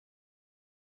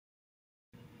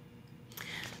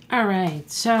All right,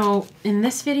 so in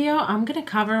this video, I'm going to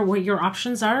cover what your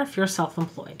options are if you're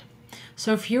self-employed.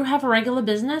 So if you have a regular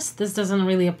business, this doesn't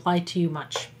really apply to you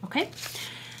much, okay?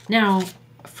 Now,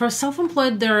 for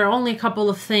self-employed, there are only a couple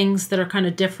of things that are kind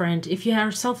of different. If you are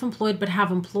self-employed but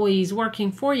have employees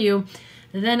working for you,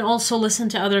 then also listen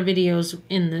to other videos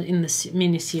in this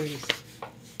mini-series.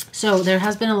 So there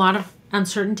has been a lot of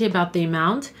uncertainty about the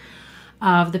amount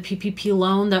of the PPP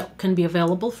loan that can be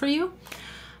available for you.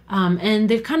 And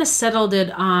they've kind of settled it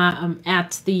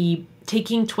at the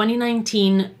taking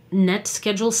 2019 net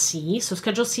Schedule C. So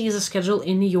Schedule C is a schedule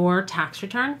in your tax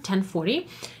return. 1040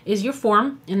 is your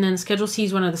form, and then Schedule C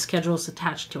is one of the schedules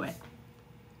attached to it.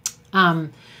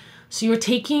 So you're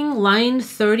taking line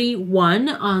 31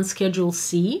 on Schedule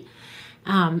C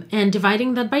and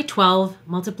dividing that by 12,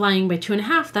 multiplying by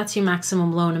 2.5, that's your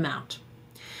maximum loan amount.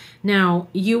 Now,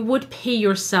 you would pay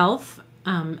yourself,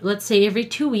 let's say every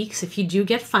 2 weeks, if you do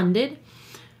get funded,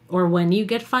 or when you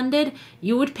get funded,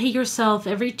 you would pay yourself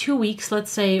every 2 weeks,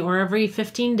 let's say, or every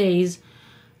 15 days,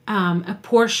 a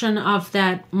portion of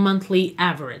that monthly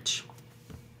average.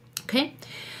 Okay?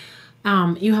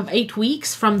 You have 8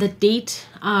 weeks from the date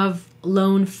of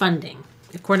loan funding,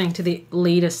 according to the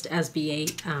latest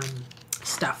SBA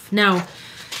stuff. Now,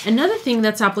 another thing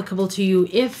that's applicable to you,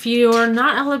 if you're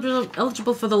not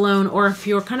eligible for the loan, or if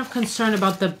you're kind of concerned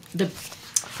about the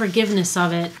forgiveness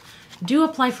of it, do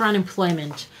apply for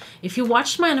unemployment. If you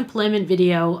watched my unemployment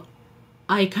video,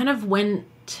 I kind of went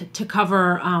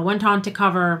on to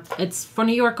cover, it's for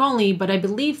New York only, but I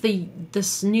believe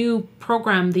this new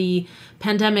program, the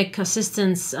Pandemic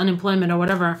Assistance Unemployment or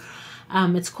whatever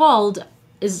it's called,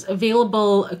 is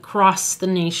available across the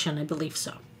nation, I believe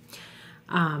so.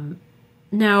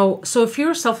 Now, so if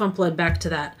you're self-employed, back to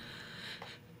that,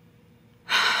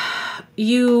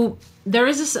 there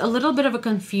is a little bit of a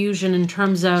confusion in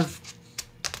terms of,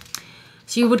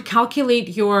 so you would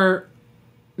calculate your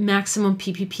maximum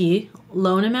PPP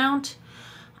loan amount,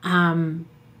 and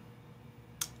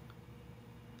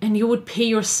you would pay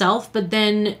yourself, but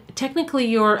then technically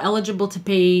you're eligible to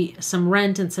pay some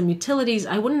rent and some utilities.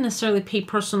 I wouldn't necessarily pay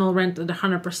personal rent at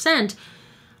 100%,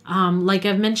 like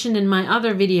I've mentioned in my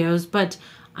other videos, but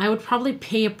I would probably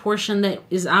pay a portion that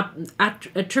is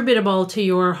attributable to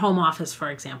your home office, for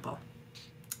example.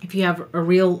 If you have a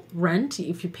real rent,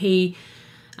 if you pay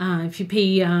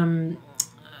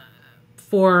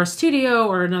for a studio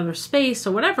or another space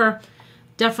or whatever,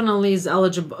 definitely is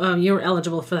eligible. You're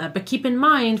eligible for that. But keep in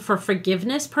mind, for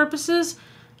forgiveness purposes,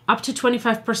 up to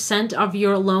 25% of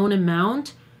your loan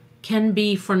amount can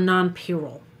be for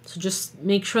non-payroll. So just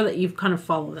make sure that you've kind of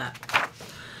followed that.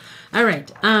 All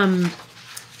right.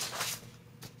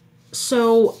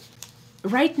 So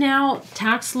right now,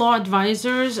 tax law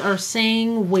advisors are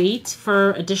saying wait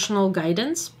for additional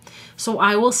guidance. So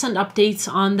I will send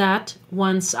updates on that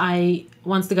once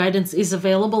the guidance is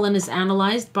available and is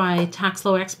analyzed by tax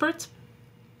law experts.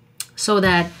 So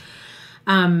that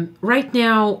right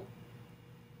now,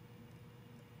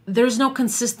 there's no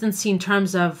consistency in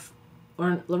terms of,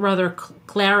 or rather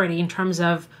clarity in terms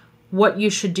of what you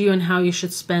should do and how you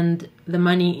should spend the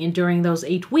money during those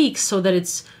 8 weeks so that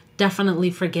it's definitely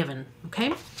forgiven,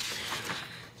 okay?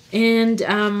 And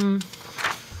I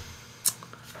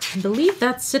believe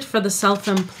that's it for the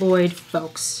self-employed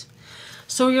folks.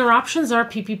 So your options are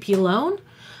PPP loan,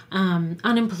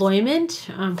 unemployment.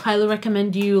 Highly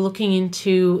recommend you looking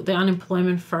into the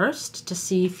unemployment first to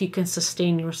see if you can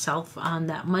sustain yourself on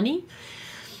that money.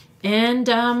 And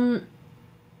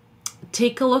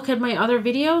take a look at my other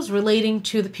videos relating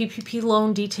to the PPP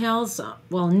loan details,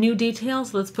 well, new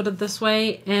details, let's put it this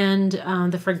way, and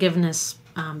the forgiveness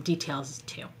details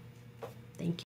too.